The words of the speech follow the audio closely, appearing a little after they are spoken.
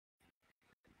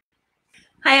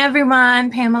Hi everyone,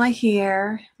 Pamela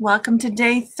here. Welcome to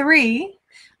day 3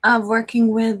 of working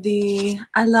with the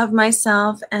I Love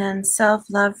Myself and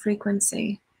Self-Love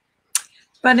frequency.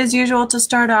 But as usual, to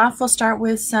start off, we'll start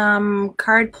with some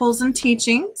card pulls and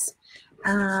teachings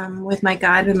with my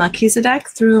guide with Melchizedek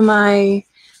through my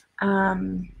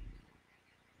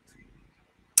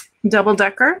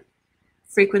double-decker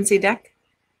frequency deck.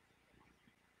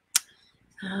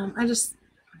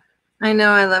 I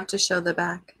know I love to show the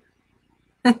back.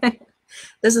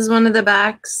 This is one of the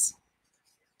backs.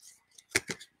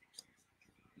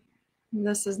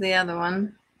 This is the other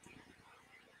one.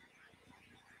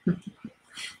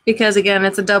 Because again,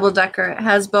 it's a double-decker. It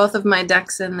has both of my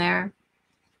decks in there.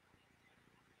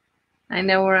 I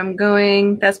know where I'm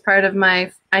going. That's part of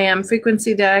my I Am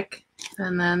frequency deck.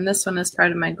 And then this one is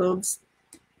part of my golds.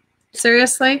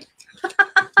 Seriously?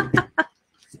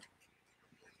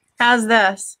 How's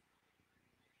this?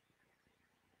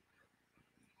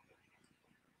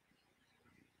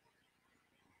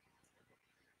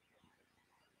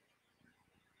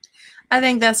 I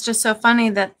think that's just so funny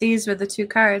that these were the two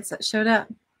cards that showed up.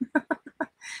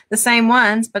 The same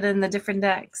ones, but in the different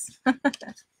decks. Hi,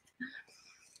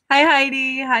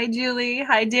 Heidi. Hi, Julie.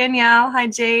 Hi, Danielle. Hi,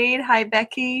 Jade. Hi,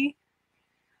 Becky.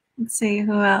 Let's see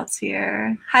who else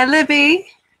here. Hi, Libby.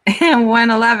 And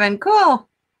 111. Cool.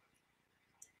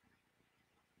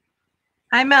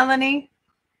 Hi, Melanie.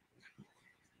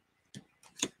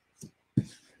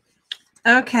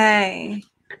 Okay.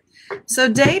 So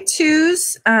day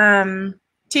 2's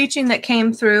teaching that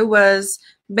came through was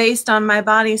based on my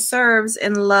body serves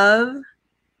in love,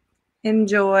 in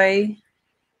joy,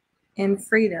 in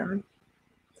freedom.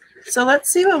 So let's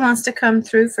see what wants to come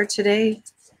through for today.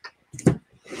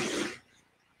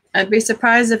 I'd be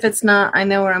surprised if it's not I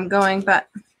Know Where I'm Going, but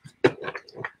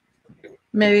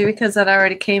maybe because that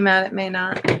already came out, it may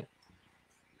not.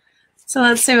 So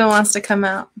let's see what wants to come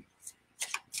out.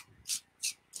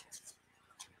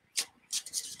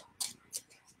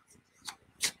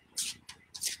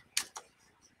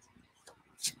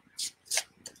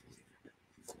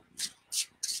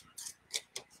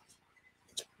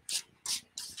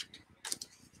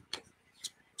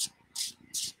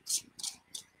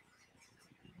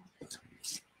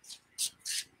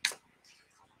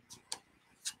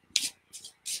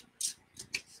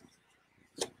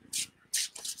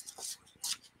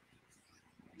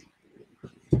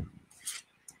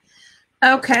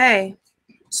 Okay,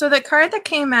 so the card that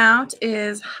came out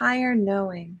is Higher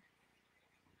Knowing.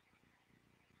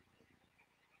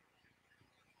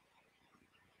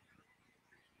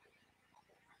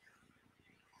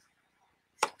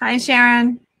 Hi,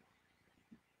 Sharon.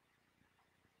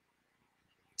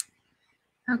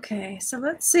 Okay, so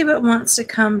let's see what wants to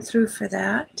come through for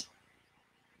that.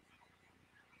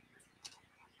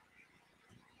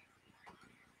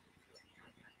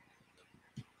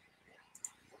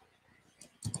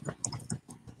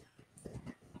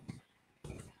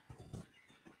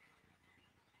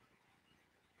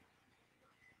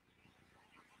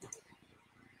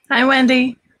 Hi,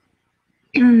 Wendy.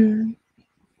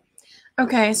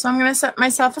 Okay, so I'm going to set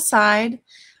myself aside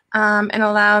and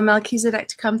allow Melchizedek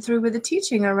to come through with a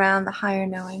teaching around the higher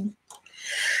knowing.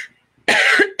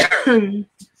 So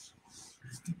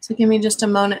give me just a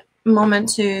moment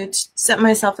to set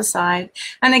myself aside.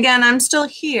 And again, I'm still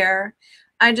here.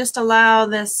 I just allow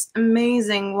this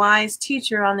amazing, wise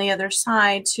teacher on the other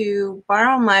side to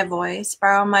borrow my voice,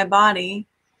 borrow my body,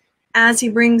 as he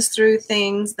brings through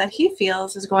things that he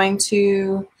feels is going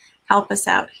to help us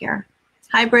out here.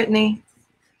 Hi, Brittany.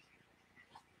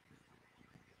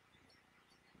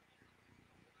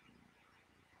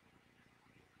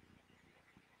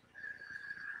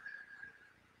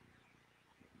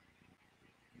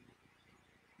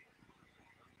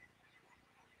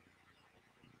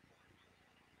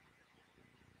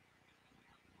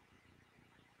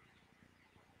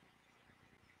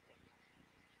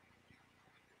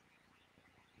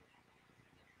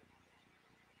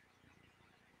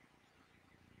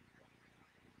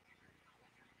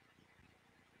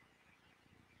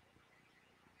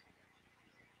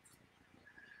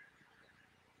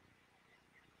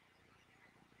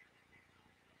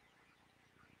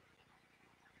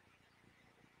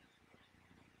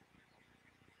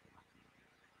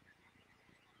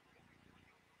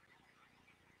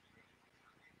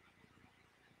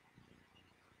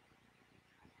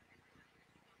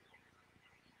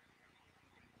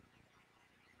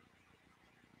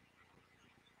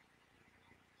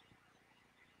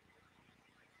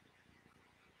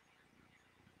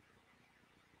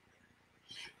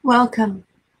 Welcome.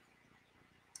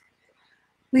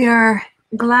 We are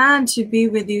glad to be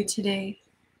with you today.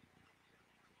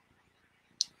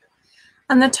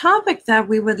 And the topic that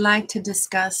we would like to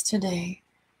discuss today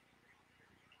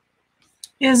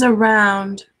is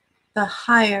around the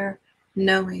higher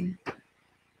knowing.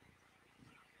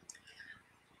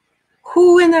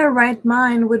 Who in their right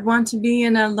mind would want to be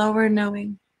in a lower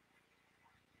knowing?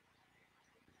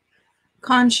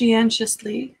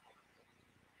 Conscientiously,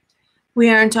 we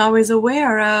aren't always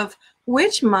aware of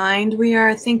which mind we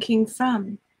are thinking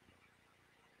from.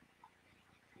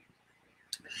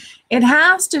 It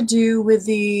has to do with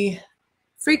the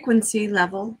frequency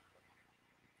level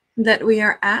that we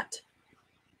are at.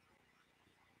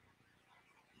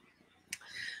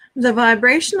 The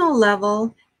vibrational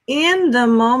level in the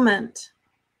moment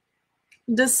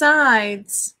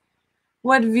decides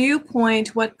what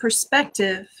viewpoint, what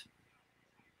perspective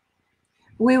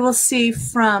we will see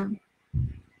from.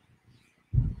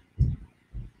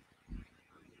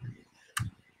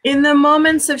 In the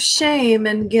moments of shame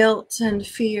and guilt and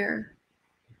fear,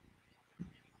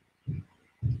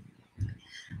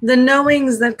 the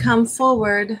knowings that come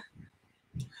forward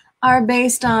are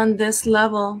based on this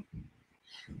level.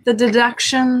 The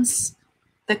deductions,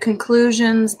 the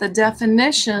conclusions, the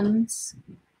definitions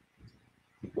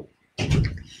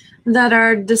that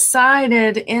are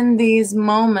decided in these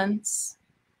moments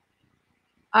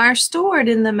are stored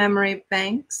in the memory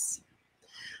banks,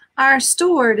 are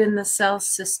stored in the cell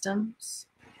systems,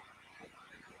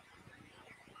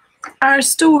 are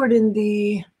stored in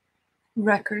the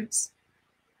records.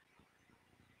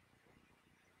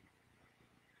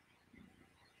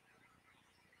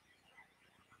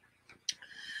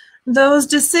 Those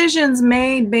decisions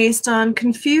made based on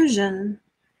confusion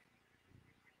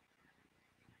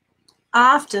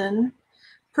often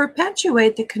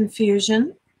perpetuate the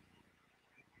confusion,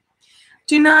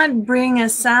 do not bring a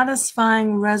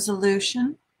satisfying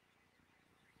resolution,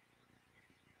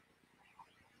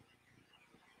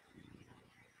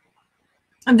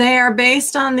 they are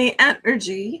based on the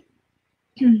energy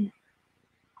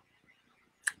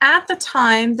at the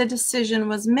time the decision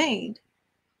was made.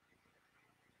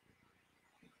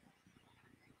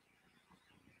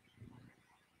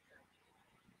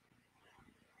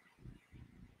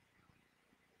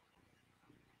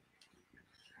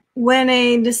 When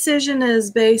a decision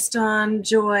is based on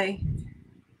joy,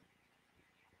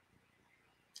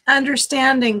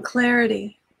 understanding,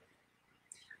 clarity,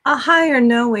 a higher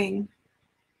knowing,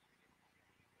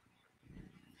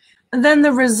 then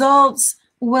the results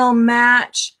will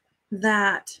match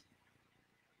that.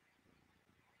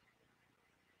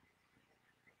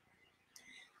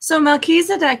 So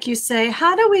Melchizedek, you say,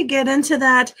 how do we get into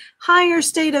that higher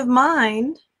state of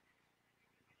mind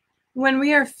when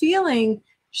we are feeling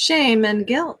shame and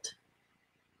guilt?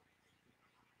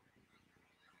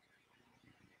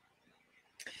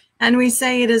 And we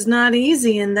say it is not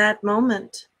easy in that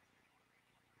moment.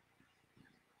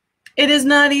 It is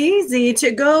not easy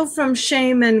to go from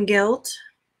shame and guilt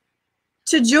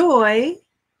to joy,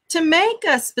 to make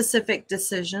a specific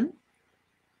decision.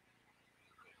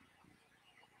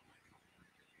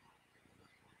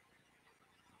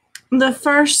 The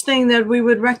first thing that we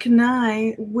would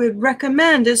recommend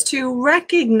is to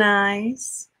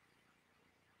recognize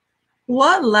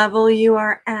what level you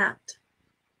are at.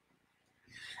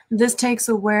 This takes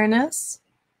awareness.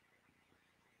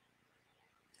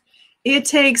 It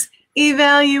takes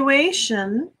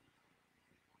evaluation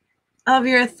of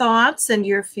your thoughts and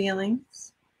your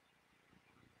feelings.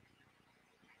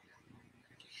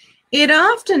 It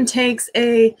often takes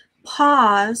a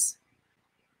pause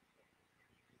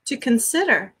to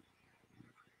consider.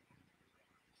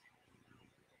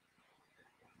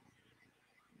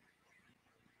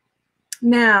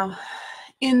 Now,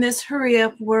 in this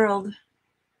hurry-up world,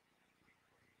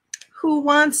 who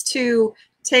wants to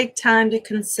take time to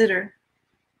consider?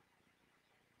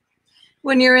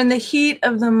 When you're in the heat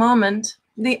of the moment,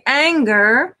 the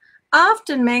anger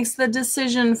often makes the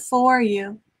decision for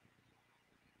you.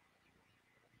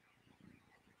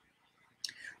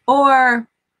 Or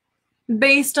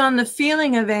based on the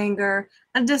feeling of anger,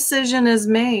 a decision is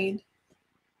made.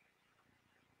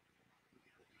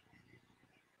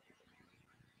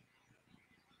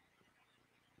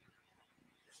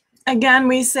 Again,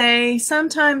 we say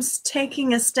sometimes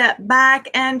taking a step back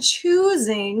and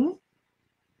choosing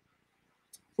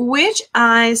which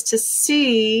eyes to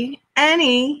see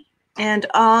any and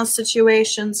all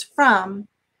situations from.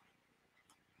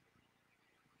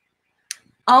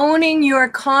 Owning your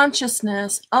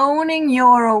consciousness, owning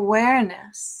your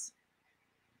awareness,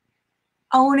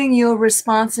 owning your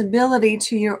responsibility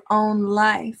to your own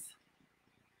life.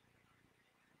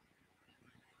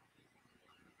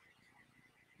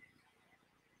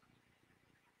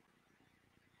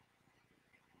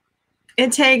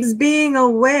 It takes being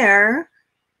aware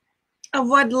of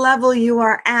what level you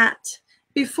are at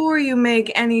before you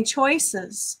make any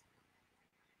choices,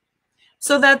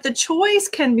 so that the choice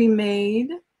can be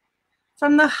made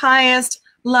from the highest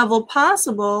level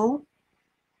possible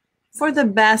for the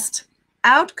best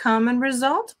outcome and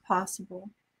result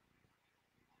possible.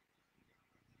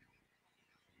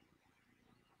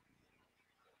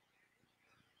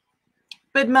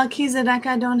 But Melchizedek,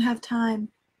 I don't have time.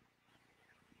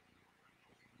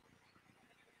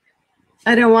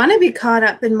 I don't want to be caught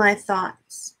up in my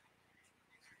thoughts.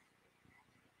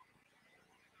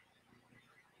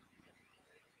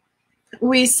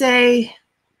 We say,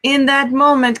 in that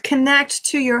moment, connect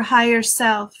to your higher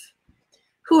self,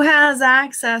 who has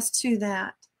access to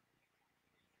that.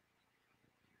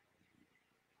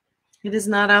 It is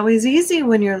not always easy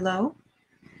when you're low.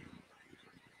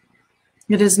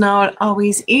 It is not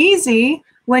always easy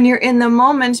when you're in the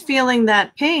moment feeling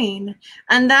that pain.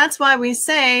 And that's why we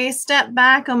say, step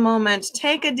back a moment,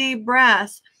 take a deep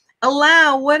breath,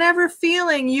 allow whatever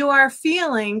feeling you are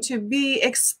feeling to be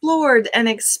explored and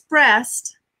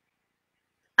expressed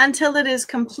until it is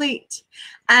complete.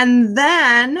 And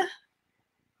then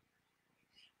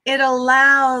it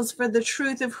allows for the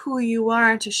truth of who you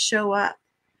are to show up.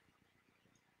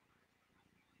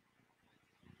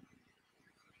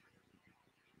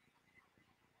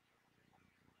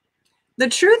 The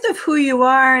truth of who you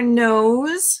are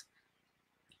knows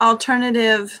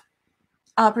alternative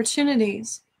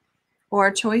opportunities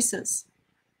or choices.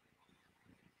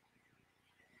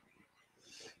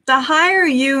 The higher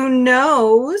you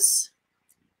knows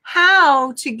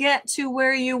how to get to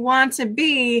where you want to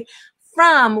be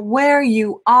from where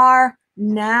you are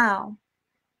now,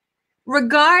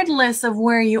 regardless of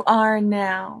where you are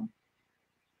now.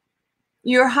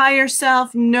 Your higher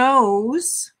self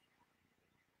knows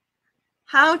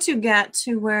how to get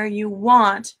to where you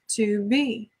want to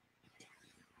be.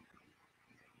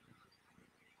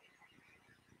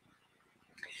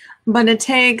 But it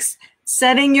takes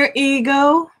setting your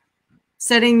ego,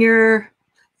 setting your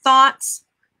thoughts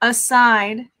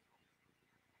aside,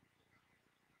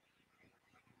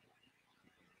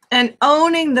 and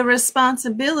owning the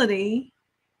responsibility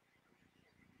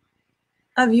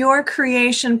of your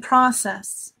creation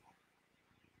process.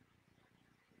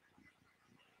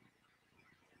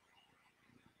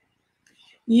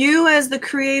 You, as the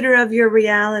creator of your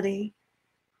reality,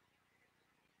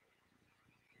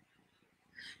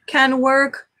 can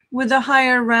work with the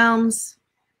higher realms,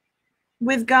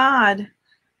 with God,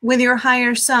 with your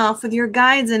higher self, with your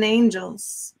guides and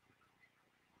angels,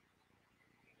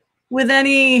 with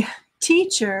any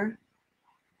teacher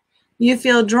you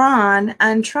feel drawn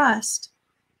and trust.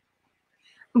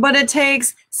 But it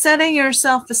takes setting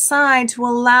yourself aside to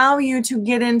allow you to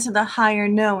get into the higher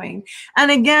knowing. And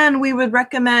again, we would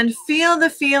recommend feel the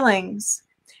feelings,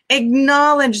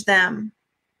 acknowledge them,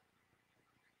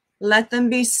 let them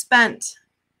be spent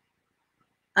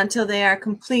until they are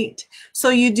complete. So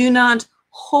you do not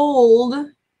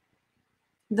hold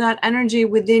that energy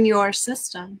within your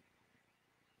system.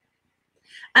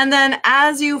 And then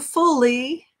as you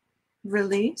fully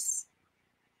release,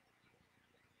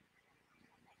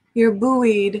 you're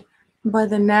buoyed by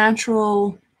the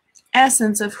natural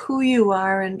essence of who you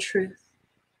are in truth.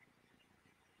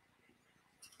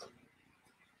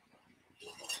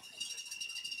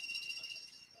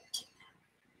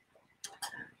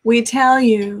 We tell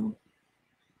you,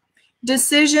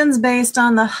 decisions based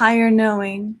on the higher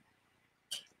knowing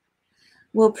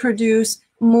will produce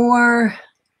more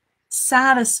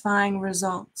satisfying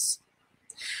results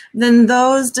than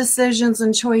those decisions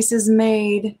and choices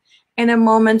made in a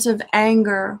moment of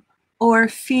anger or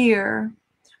fear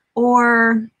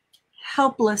or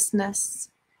helplessness.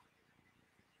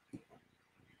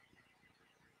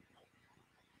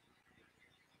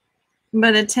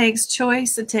 But it takes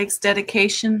choice, it takes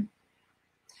dedication,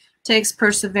 it takes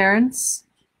perseverance,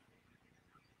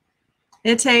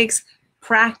 it takes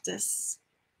practice.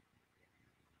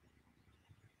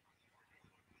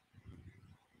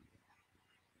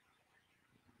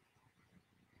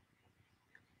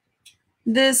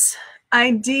 This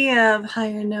idea of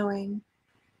higher knowing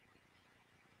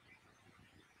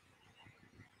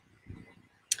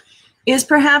is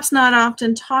perhaps not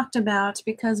often talked about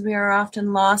because we are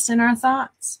often lost in our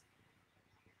thoughts.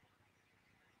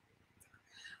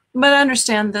 But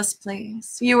understand this,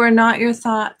 please. You are not your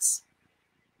thoughts.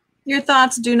 Your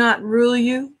thoughts do not rule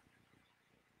you.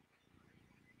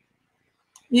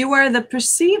 You are the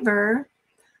perceiver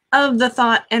of the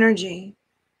thought energy.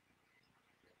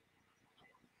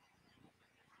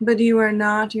 But you are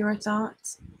not your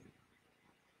thoughts.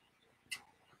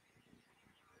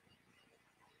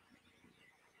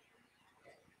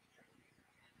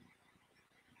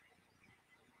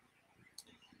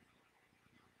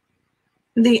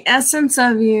 The essence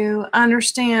of you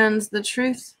understands the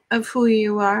truth of who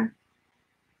you are.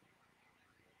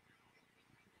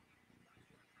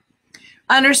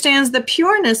 Understands the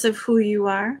pureness of who you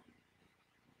are.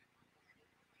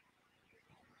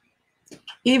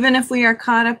 Even if we are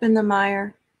caught up in the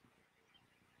mire.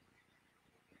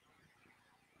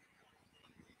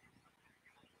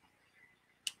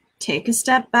 Take a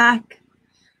step back.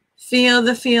 Feel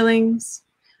the feelings.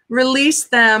 Release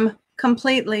them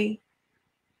completely.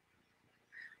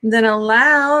 Then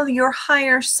allow your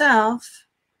higher self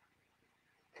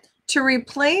to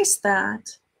replace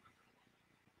that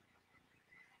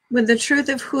with the truth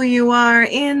of who you are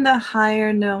in the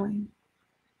higher knowing.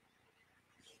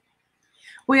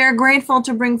 We are grateful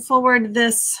to bring forward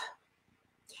this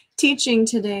teaching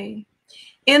today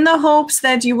in the hopes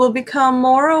that you will become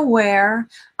more aware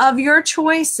of your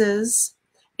choices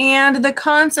and the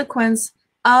consequence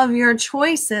of your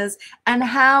choices and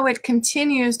how it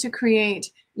continues to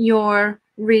create your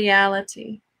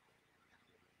reality.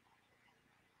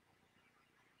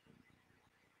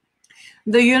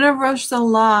 The universal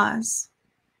laws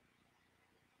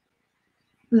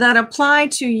that apply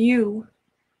to you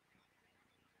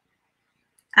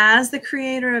as the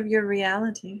creator of your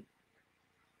reality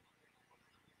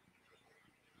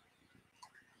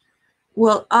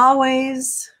will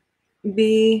always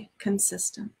be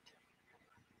consistent.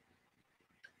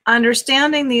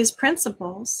 Understanding these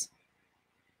principles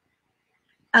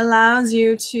allows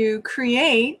you to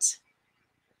create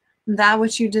that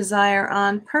which you desire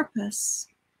on purpose.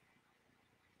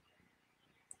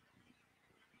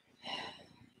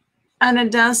 And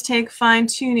it does take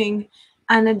fine-tuning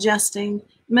and adjusting,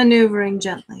 maneuvering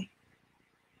gently.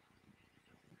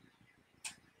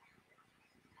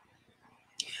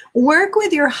 Work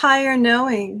with your higher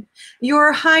knowing,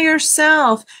 your higher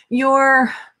self,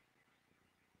 your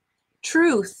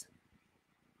truth.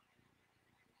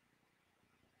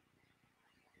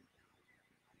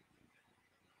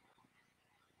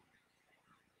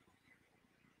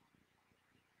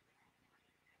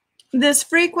 This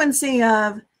frequency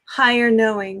of higher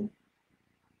knowing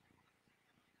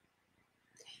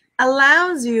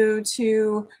allows you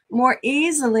to more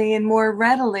easily and more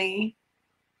readily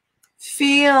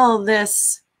feel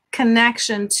this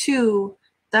connection to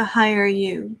the higher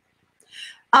you.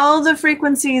 All the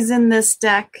frequencies in this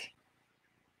deck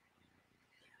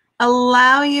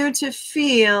allow you to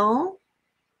feel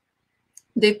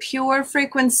the pure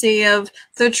frequency of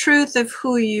the truth of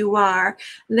who you are.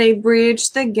 They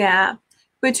bridge the gap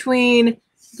between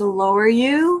the lower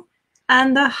you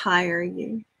and the higher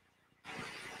you.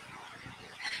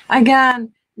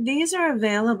 Again, these are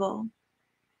available.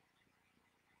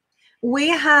 We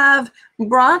have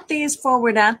brought these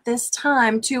forward at this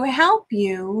time to help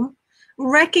you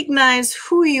recognize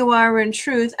who you are in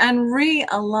truth and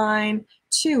realign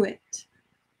to it.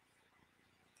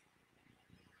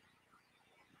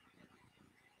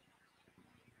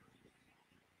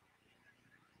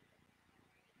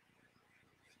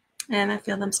 And I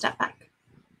feel them step back.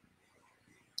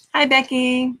 Hi,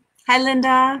 Becky. Hi,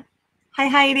 Linda. Hi,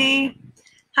 Heidi.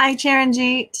 Hi,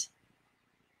 Charanjeet.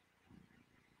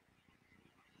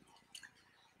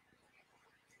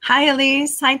 Hi,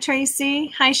 Elise. Hi, Tracy.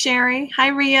 Hi, Sherry. Hi,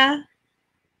 Ria.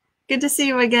 Good to see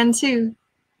you again, too.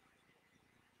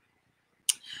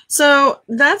 So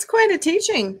that's quite a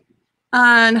teaching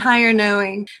on higher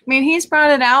knowing. I mean, he's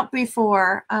brought it out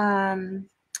before,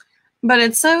 but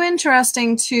it's so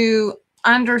interesting to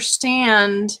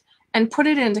understand and put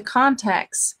it into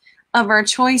context of our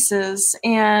choices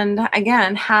and,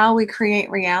 again, how we create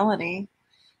reality.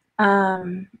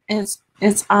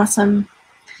 It's awesome.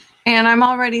 And I'm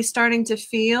already starting to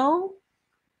feel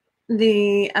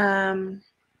the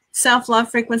self-love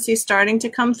frequency starting to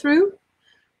come through.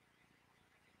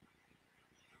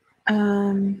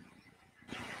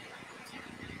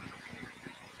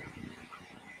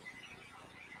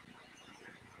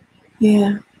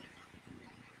 Yeah.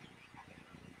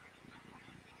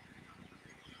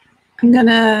 I'm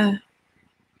gonna,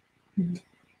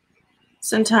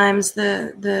 sometimes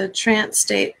the trance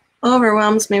state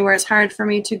overwhelms me where it's hard for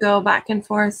me to go back and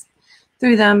forth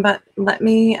through them, but let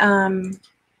me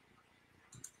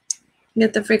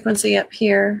get the frequency up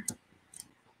here.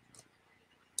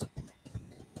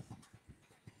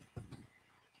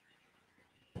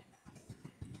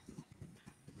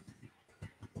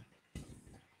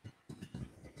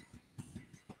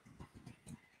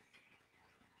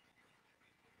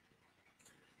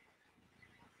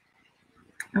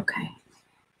 Okay.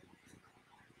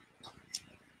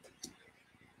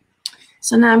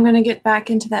 So now I'm going to get back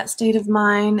into that state of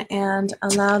mind and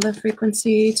allow the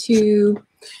frequency to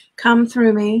come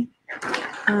through me.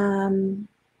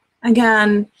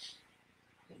 Again,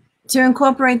 to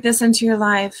incorporate this into your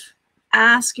life,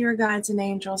 ask your guides and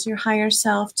angels, your higher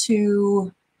self,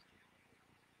 to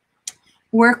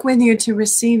work with you to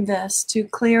receive this, to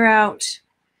clear out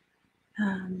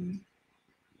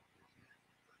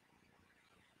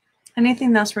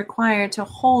anything that's required to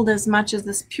hold as much of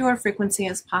this pure frequency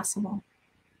as possible.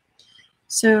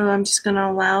 So I'm just going to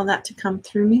allow that to come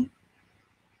through me.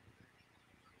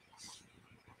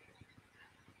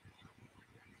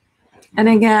 And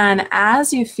again,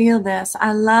 as you feel this,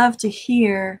 I love to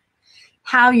hear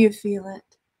how you feel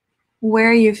it,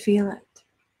 where you feel it,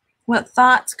 what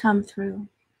thoughts come through.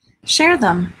 Share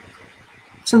them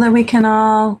so that we can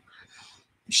all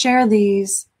share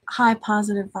these high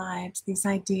positive vibes, these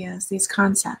ideas, these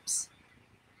concepts.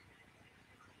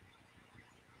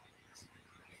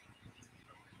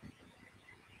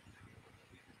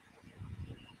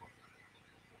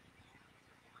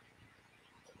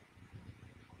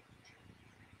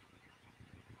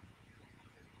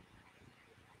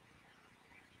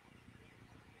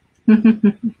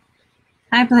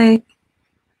 Hi, Blake.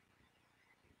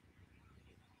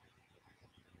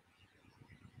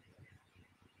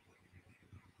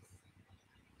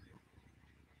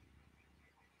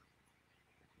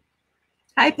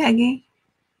 Hi, Peggy.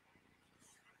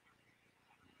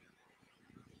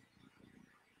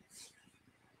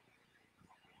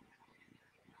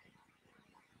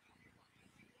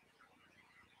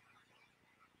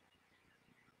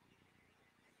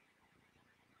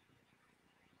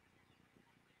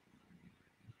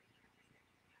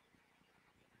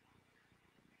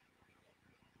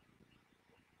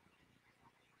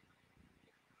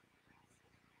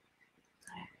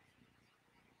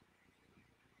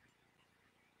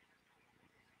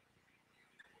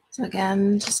 So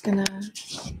again, just gonna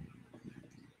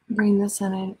bring this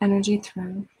energy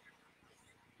through.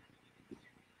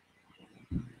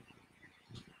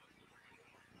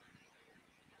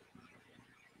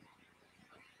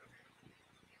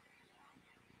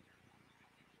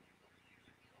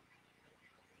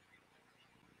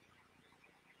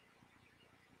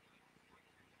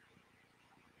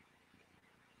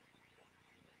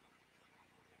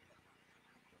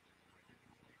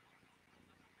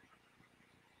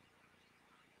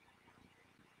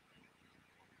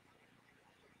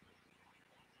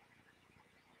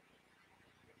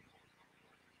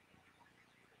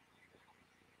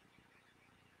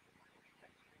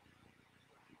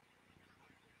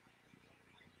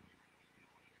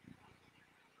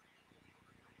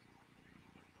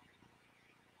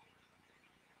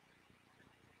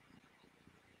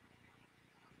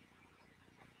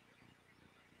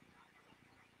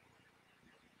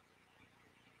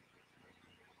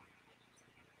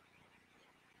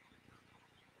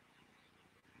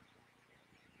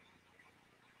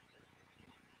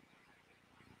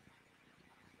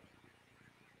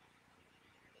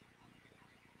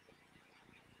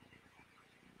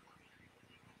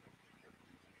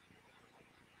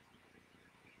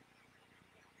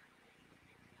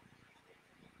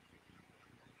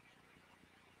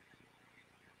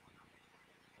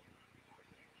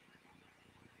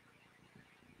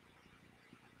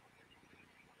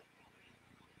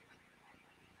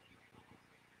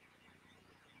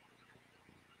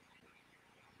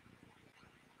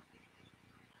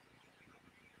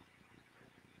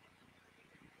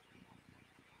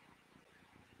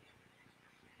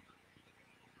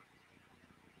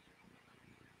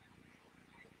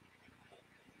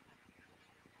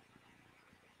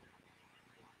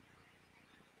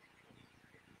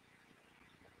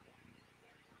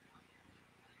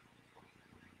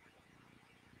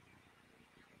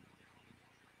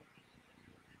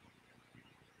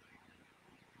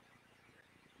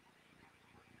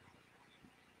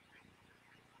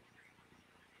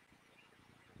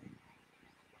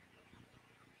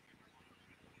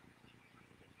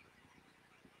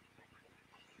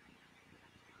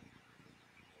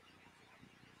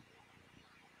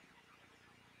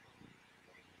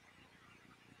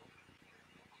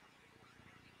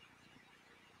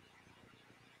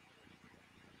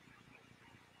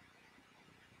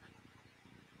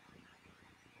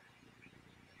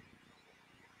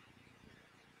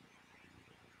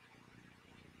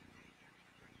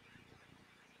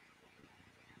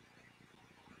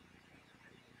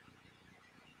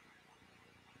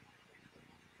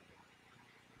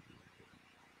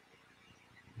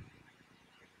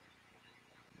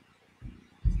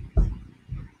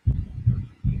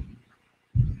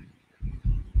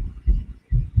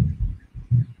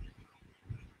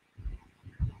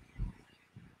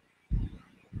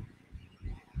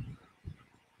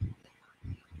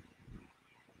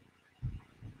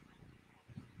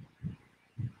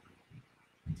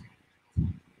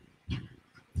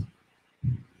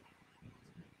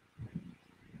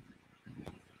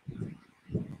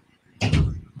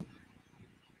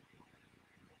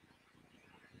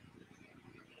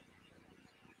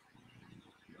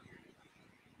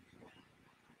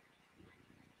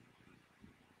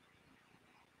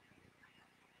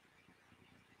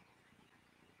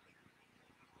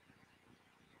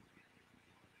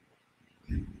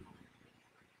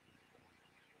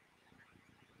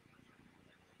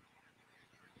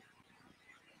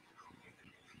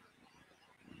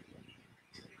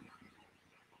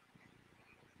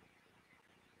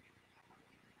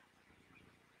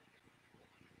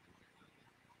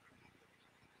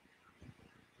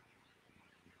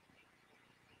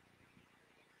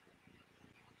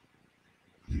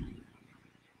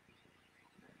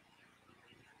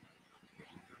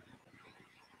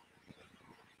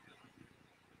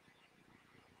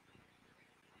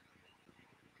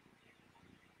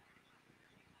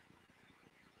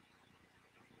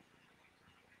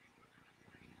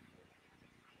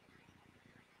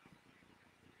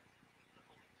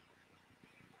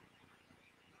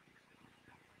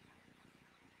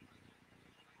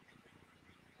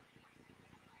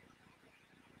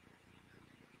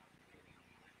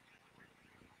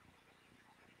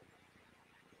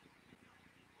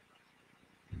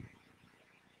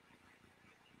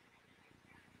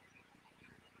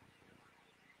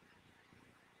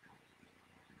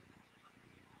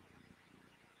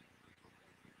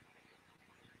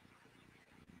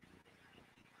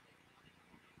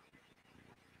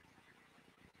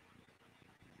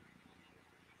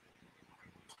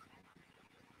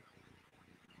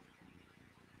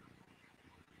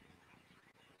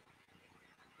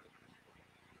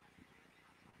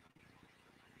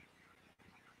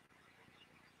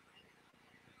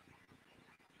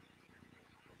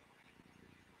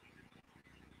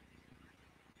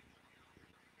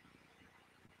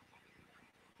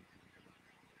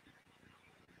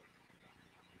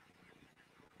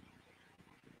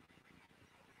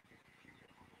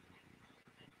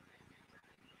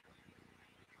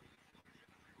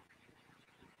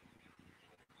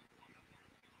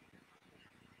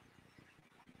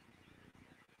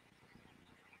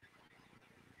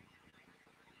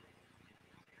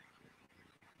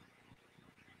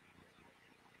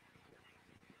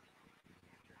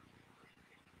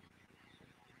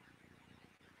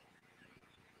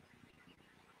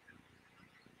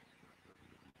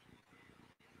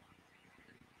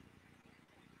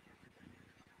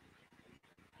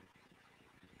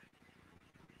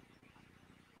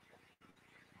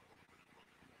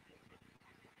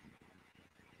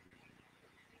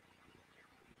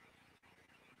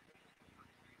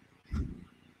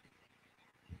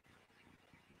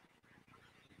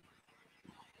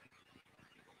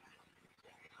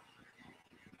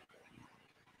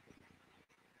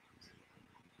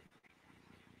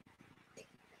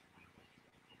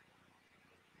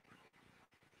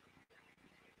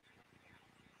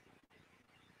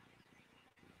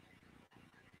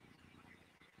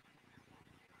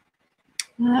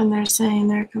 And they're saying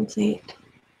they're complete.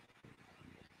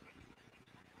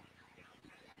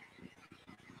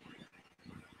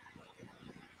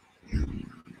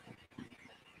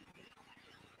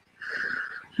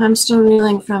 I'm still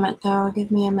reeling from it though.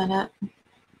 Give me a minute.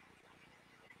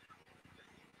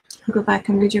 I'll go back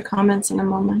and read your comments in a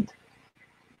moment.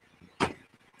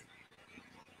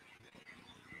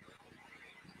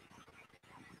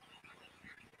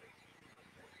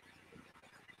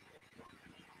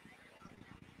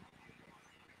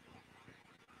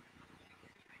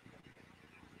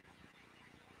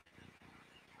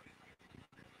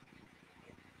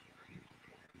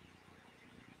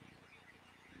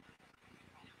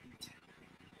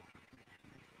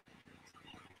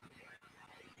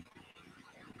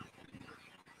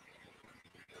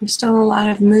 There's still a lot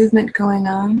of movement going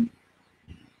on.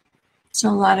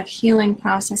 Still a lot of healing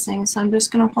processing, so I'm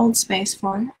just going to hold space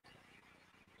for it.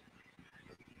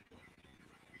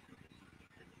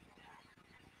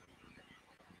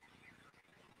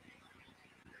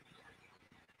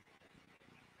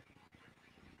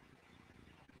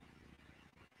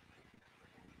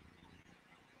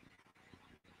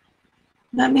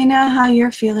 Let me know how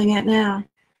you're feeling it now.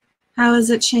 How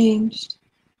has it changed?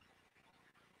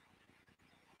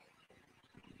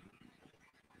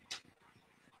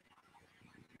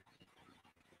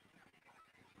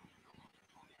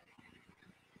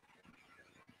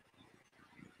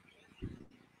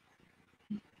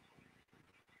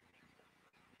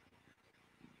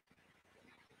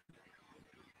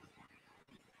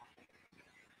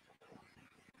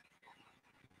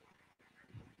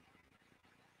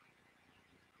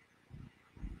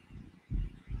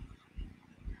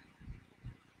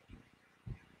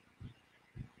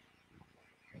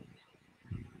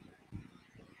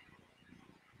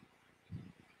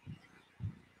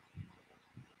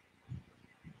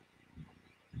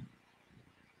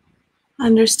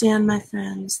 Understand, my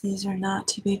friends, these are not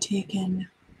to be taken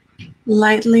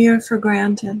lightly or for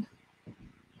granted.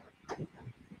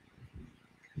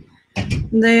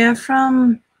 They are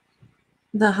from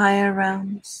the higher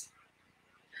realms,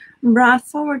 brought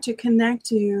forward to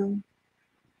connect you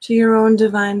to your own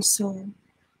divine soul,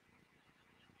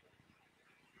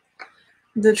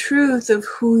 the truth of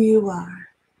who you are.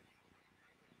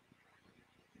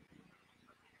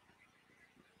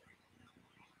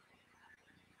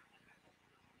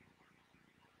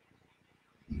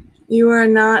 You are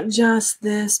not just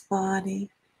this body.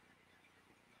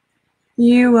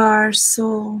 You are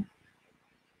soul,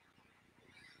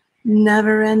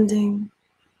 never-ending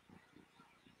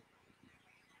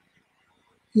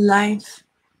life,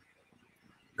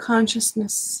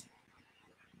 consciousness,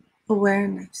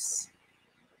 awareness.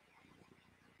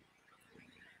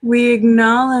 We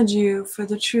acknowledge you for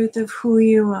the truth of who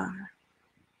you are,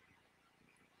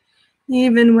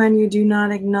 even when you do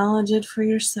not acknowledge it for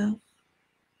yourself.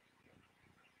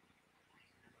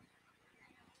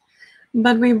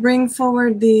 But we bring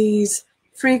forward these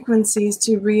frequencies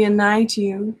to reunite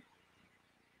you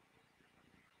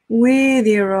with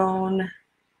your own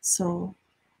soul,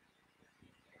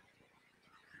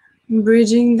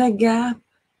 bridging the gap,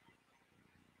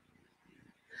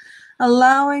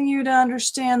 allowing you to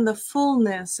understand the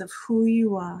fullness of who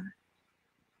you are.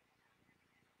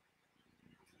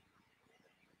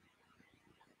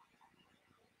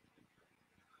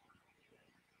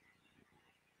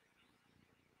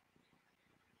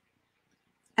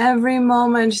 Every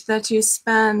moment that you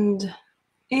spend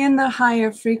in the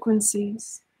higher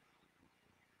frequencies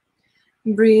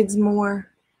breeds more,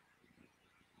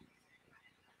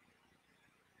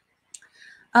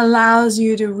 allows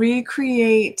you to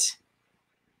recreate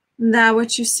that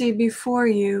which you see before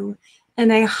you in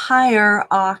a higher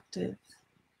octave,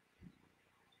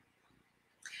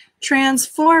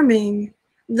 transforming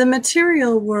the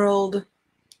material world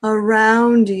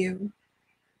around you.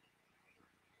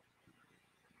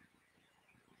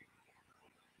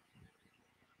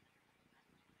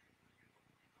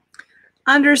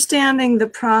 Understanding the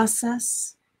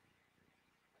process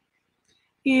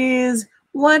is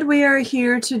what we are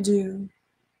here to do.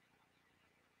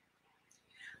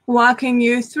 Walking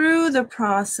you through the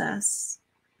process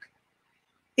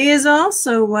is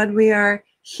also what we are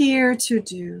here to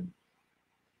do.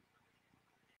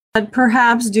 But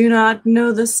perhaps do not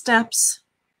know the steps,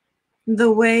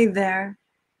 the way there.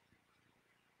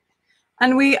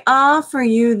 And we offer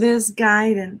you this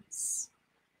guidance,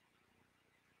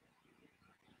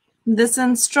 this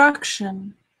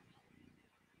instruction,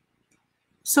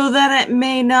 so that it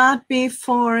may not be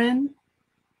foreign,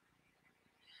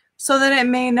 so that it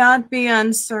may not be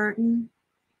uncertain,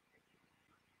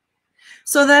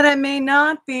 so that it may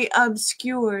not be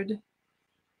obscured,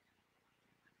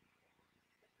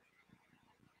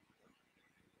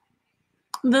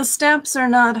 The steps are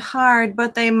not hard,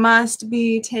 but they must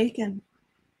be taken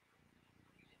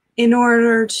in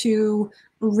order to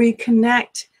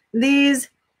reconnect these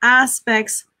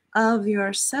aspects of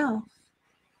yourself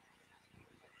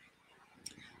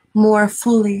more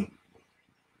fully,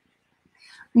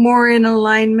 more in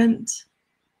alignment.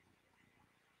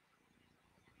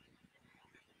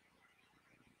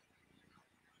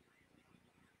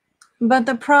 But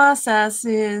the process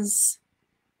is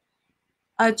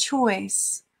a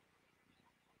choice.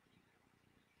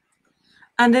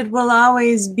 And it will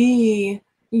always be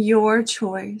your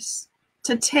choice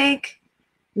to take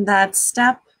that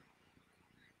step,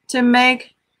 to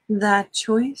make that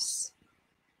choice,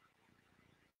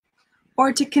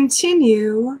 or to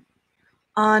continue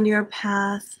on your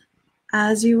path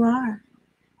as you are.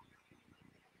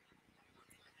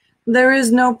 There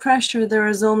is no pressure, there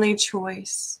is only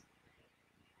choice.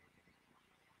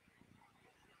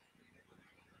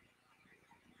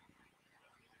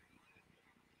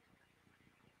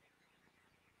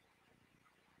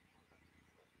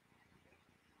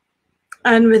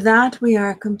 And with that, we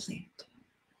are complete.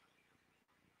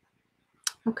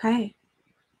 Okay.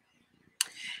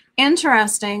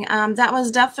 Interesting. That was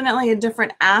definitely a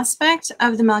different aspect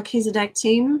of the Melchizedek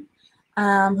team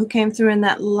who came through in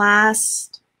that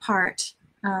last part.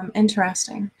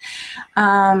 Interesting.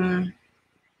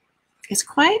 It's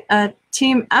quite a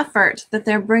team effort that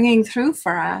they're bringing through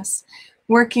for us,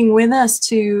 working with us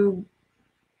to,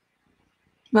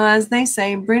 well, as they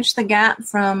say, bridge the gap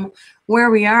from where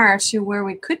we are to where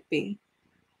we could be.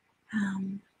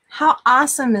 How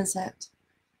awesome is it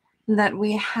that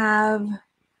we have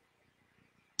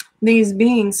these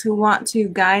beings who want to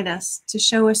guide us, to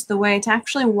show us the way, to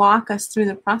actually walk us through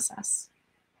the process?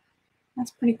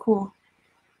 That's pretty cool.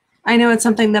 I know it's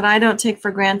something that I don't take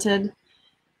for granted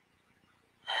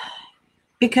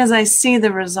because I see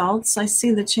the results. I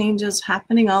see the changes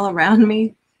happening all around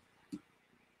me.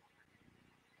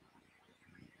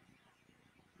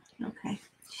 Okay,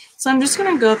 so I'm just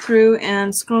going to go through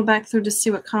and scroll back through to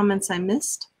see what comments I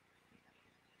missed.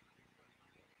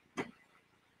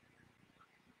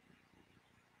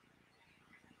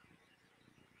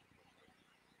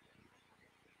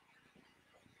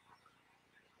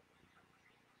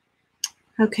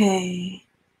 Okay.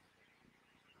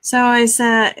 So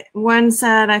one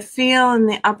said, I feel in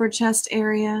the upper chest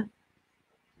area.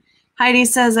 Heidi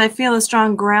says, I feel a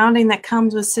strong grounding that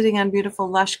comes with sitting on beautiful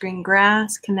lush green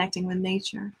grass, connecting with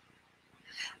nature.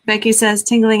 Becky says,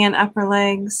 tingling in upper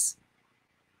legs.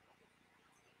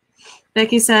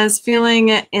 Becky says, feeling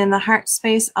it in the heart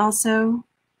space also.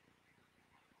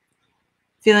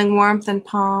 Feeling warmth in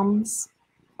palms.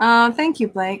 Thank you,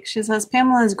 Blake. She says,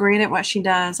 Pamela is great at what she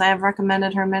does. I have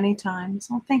recommended her many times.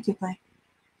 Oh, thank you, Blake.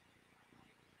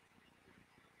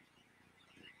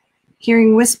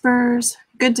 Hearing whispers.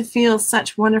 Good to feel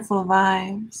such wonderful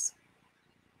vibes.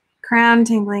 Crown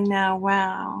tingling now.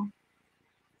 Wow.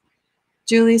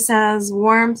 Julie says,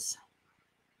 warmth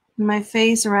in my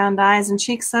face, around eyes and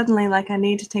cheeks, suddenly like I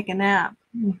need to take a nap.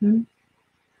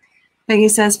 Peggy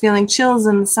says, feeling chills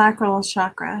in the sacral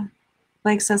chakra.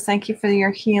 Blake says, thank you for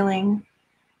your healing.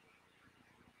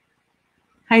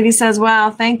 Heidi says,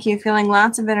 wow, thank you. Feeling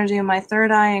lots of energy in my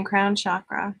third eye and crown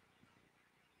chakra.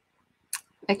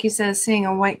 Becky says, seeing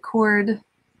a white cord.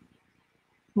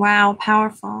 Wow,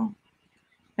 powerful.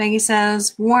 Becky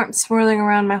says, warmth swirling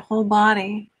around my whole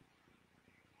body.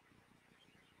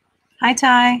 Hi,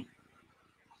 Ty.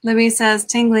 Libby says,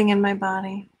 tingling in my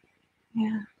body.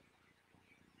 Yeah.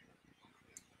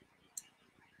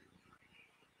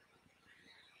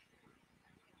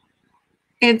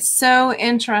 It's so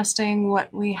interesting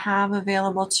what we have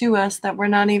available to us that we're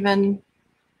not even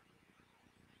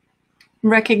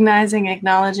recognizing,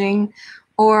 acknowledging,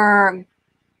 or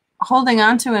holding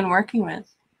on to and working with.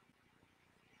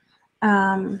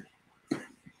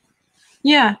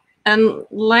 Yeah, and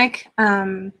like,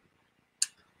 I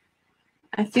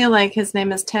feel like his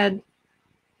name is Ted,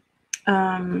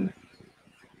 that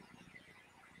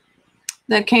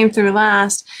came through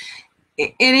last.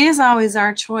 It is always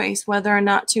our choice whether or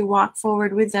not to walk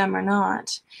forward with them or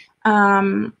not.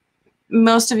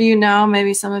 Most of you know,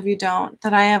 maybe some of you don't,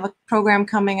 that I have a program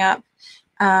coming up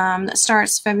that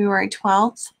starts February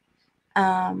 12th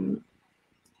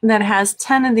that has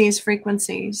 10 of these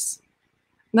frequencies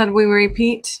that we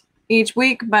repeat each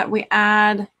week, but we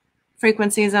add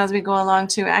frequencies as we go along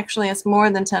too. Actually, it's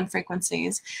more than 10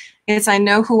 frequencies. It's I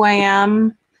know who I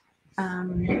am.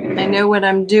 I know what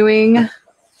I'm doing.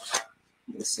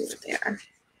 Let's see what they are.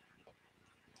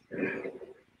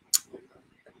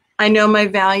 I know my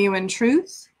value and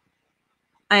truth.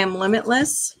 I am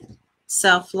limitless.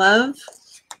 Self-love.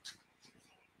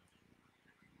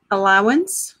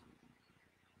 allowance,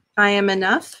 I am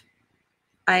enough,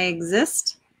 I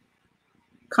exist,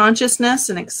 consciousness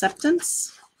and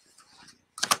acceptance.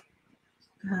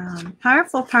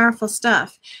 Powerful, powerful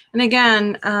stuff. And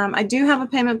again, I do have a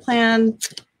payment plan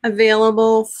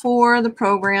available for the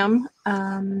program.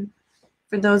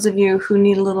 For those of you who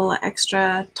need a little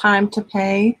extra time to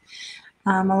pay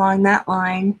along that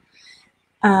line.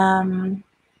 Again,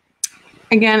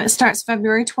 it starts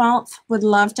February 12th. Would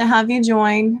love to have you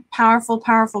join. Powerful,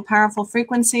 powerful, powerful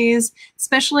frequencies,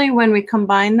 especially when we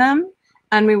combine them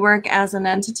and we work as an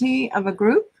entity of a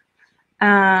group.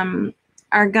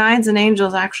 Our guides and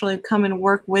angels actually come and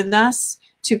work with us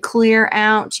to clear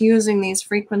out using these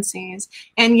frequencies.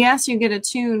 And yes, you get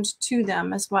attuned to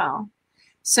them as well.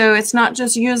 So it's not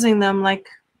just using them like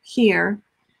here.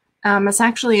 It's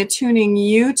actually attuning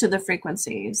you to the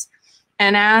frequencies.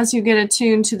 And as you get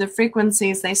attuned to the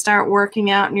frequencies, they start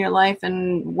working out in your life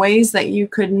in ways that you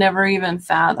could never even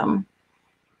fathom.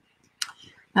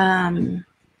 And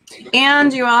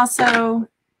you also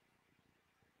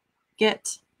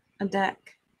get a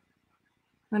deck,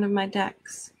 one of my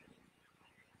decks.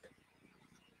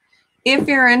 If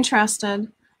you're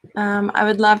interested, I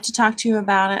would love to talk to you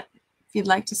about it. If you'd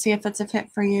like to see if it's a fit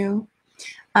for you.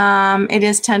 It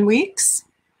is 10 weeks,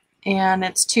 and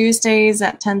it's Tuesdays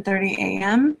at 10:30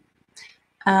 a.m.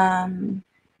 If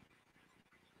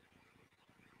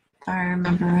I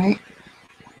remember right.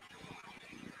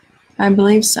 I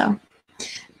believe so.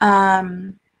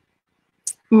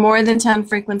 More than 10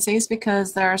 frequencies,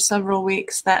 because there are several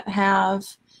weeks that have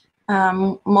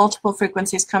multiple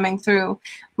frequencies coming through,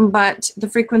 but the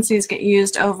frequencies get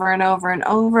used over and over and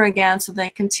over again, so they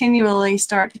continually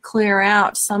start to clear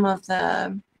out some of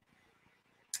the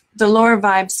lower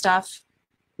vibe stuff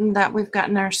that we've got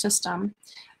in our system.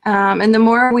 And the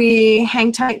more we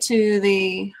hang tight to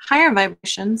the higher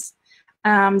vibrations,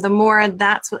 the more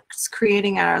that's what's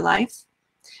creating our life.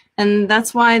 And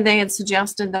that's why they had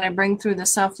suggested that I bring through the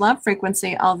self-love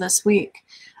frequency all this week.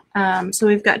 So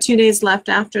we've got 2 days left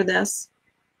after this.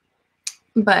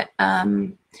 But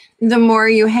the more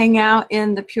you hang out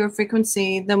in the pure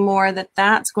frequency, the more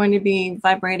that's going to be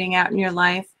vibrating out in your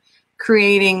life,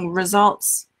 creating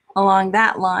results along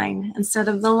that line instead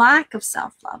of the lack of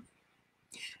self-love.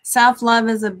 Self-love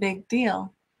is a big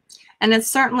deal. And it's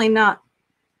certainly not,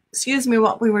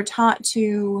 what we were taught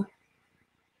to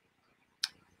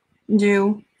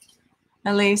do,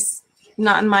 at least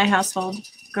not in my household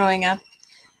growing up.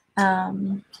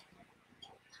 And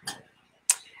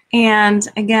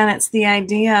again, it's the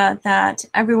idea that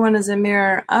everyone is a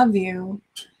mirror of you,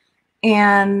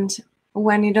 and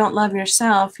when you don't love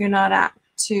yourself, you're not apt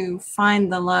to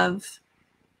find the love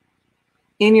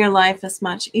in your life as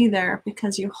much either,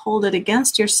 because you hold it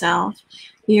against yourself.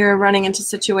 You're running into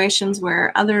situations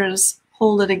where others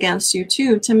hold it against you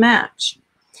too to match.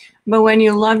 But when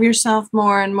you love yourself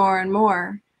more and more and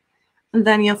more,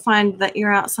 then you'll find that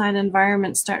your outside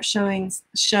environment starts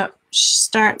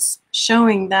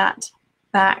showing that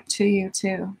back to you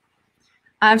too.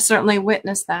 I've certainly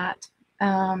witnessed that.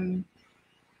 My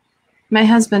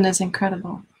husband is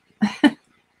incredible.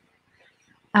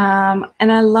 And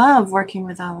I love working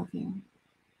with all of you.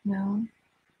 You know,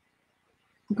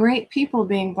 great people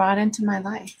being brought into my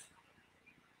life.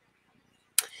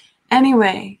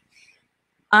 Anyway,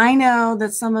 I know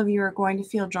that some of you are going to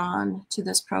feel drawn to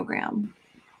this program,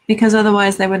 because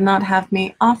otherwise they would not have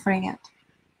me offering it.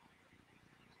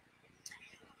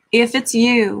 If it's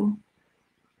you,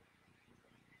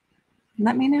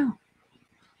 let me know.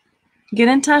 Get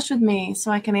in touch with me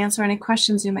so I can answer any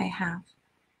questions you may have.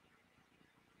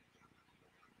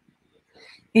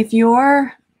 If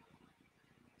your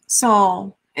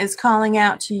soul is calling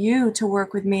out to you to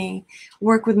work with me,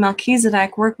 work with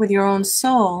Melchizedek, work with your own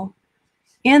soul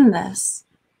in this,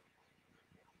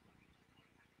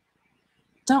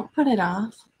 don't put it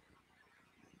off.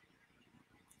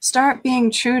 Start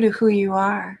being true to who you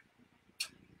are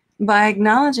by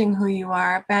acknowledging who you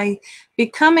are, by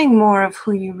becoming more of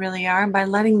who you really are, by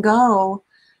letting go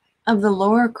of the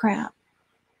lower crap,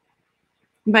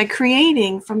 by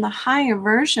creating from the higher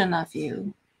version of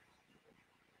you.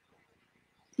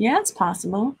 Yeah, it's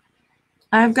possible.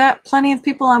 I've got plenty of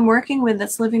people I'm working with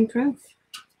that's living proof.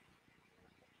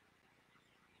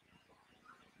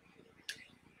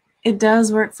 It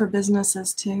does work for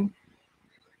businesses too.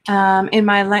 In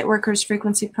my Lightworkers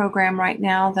frequency program right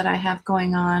now that I have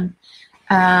going on,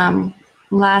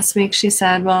 last week she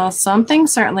said, well, something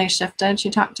certainly shifted.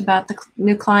 She talked about the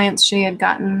new clients she had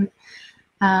gotten,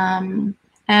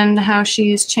 and how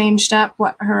she's changed up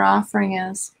what her offering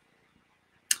is.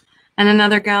 And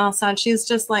another gal said she's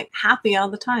just like happy all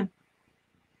the time.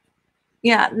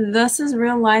 Yeah, this is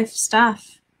real life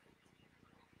stuff.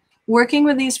 Working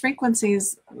with these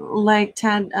frequencies, like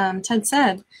Ted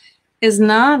said, is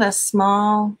not a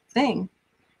small thing.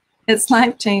 It's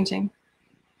life-changing.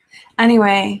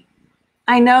 Anyway,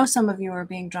 I know some of you are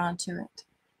being drawn to it.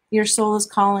 Your soul is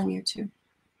calling you to.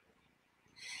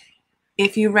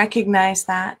 If you recognize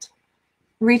that,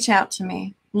 reach out to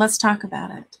me. Let's talk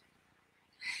about it.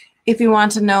 If you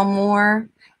want to know more,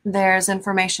 there's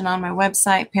information on my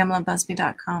website,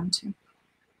 pamelabusby.com too.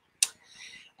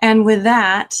 And with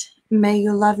that, may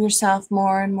you love yourself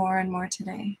more and more and more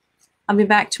today. I'll be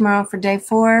back tomorrow for day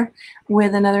 4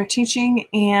 with another teaching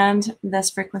and this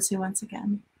frequency once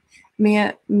again.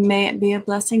 May it be a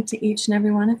blessing to each and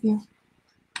every one of you.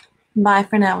 Bye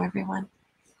for now, everyone.